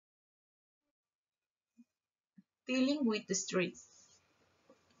Dealing with stress.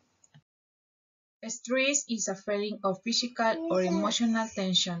 Stress is a feeling of physical or emotional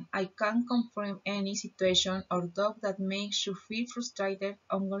tension. I can confirm any situation or doubt that makes you feel frustrated,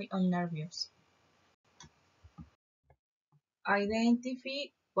 angry, or nervous.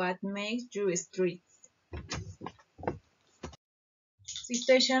 Identify what makes you stressed.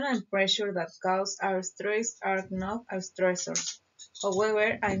 Situation and pressure that cause our stress are not a stressor.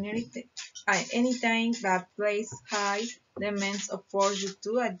 However, anything that places high demands or force you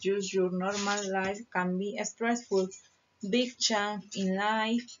to adjust your normal life can be stressful. Big change in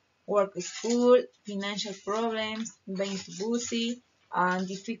life, work, school, financial problems, being too busy, and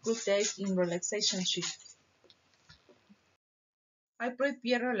difficulties in relaxation. I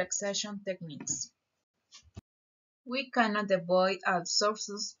prepare relaxation techniques. We cannot avoid all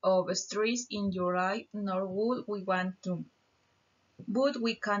sources of stress in your life, nor would we want to. But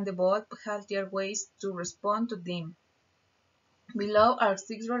we can develop healthier ways to respond to them. Below are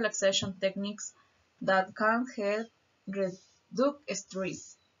 6 relaxation techniques that can help reduce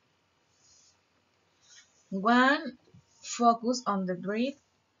stress. 1. Focus on the breath.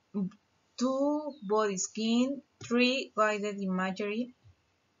 2. Body scan. 3. Guided imagery.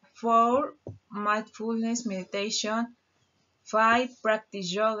 4. Mindfulness meditation. 5.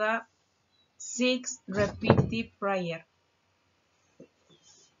 Practice yoga. 6. Repetitive prayer.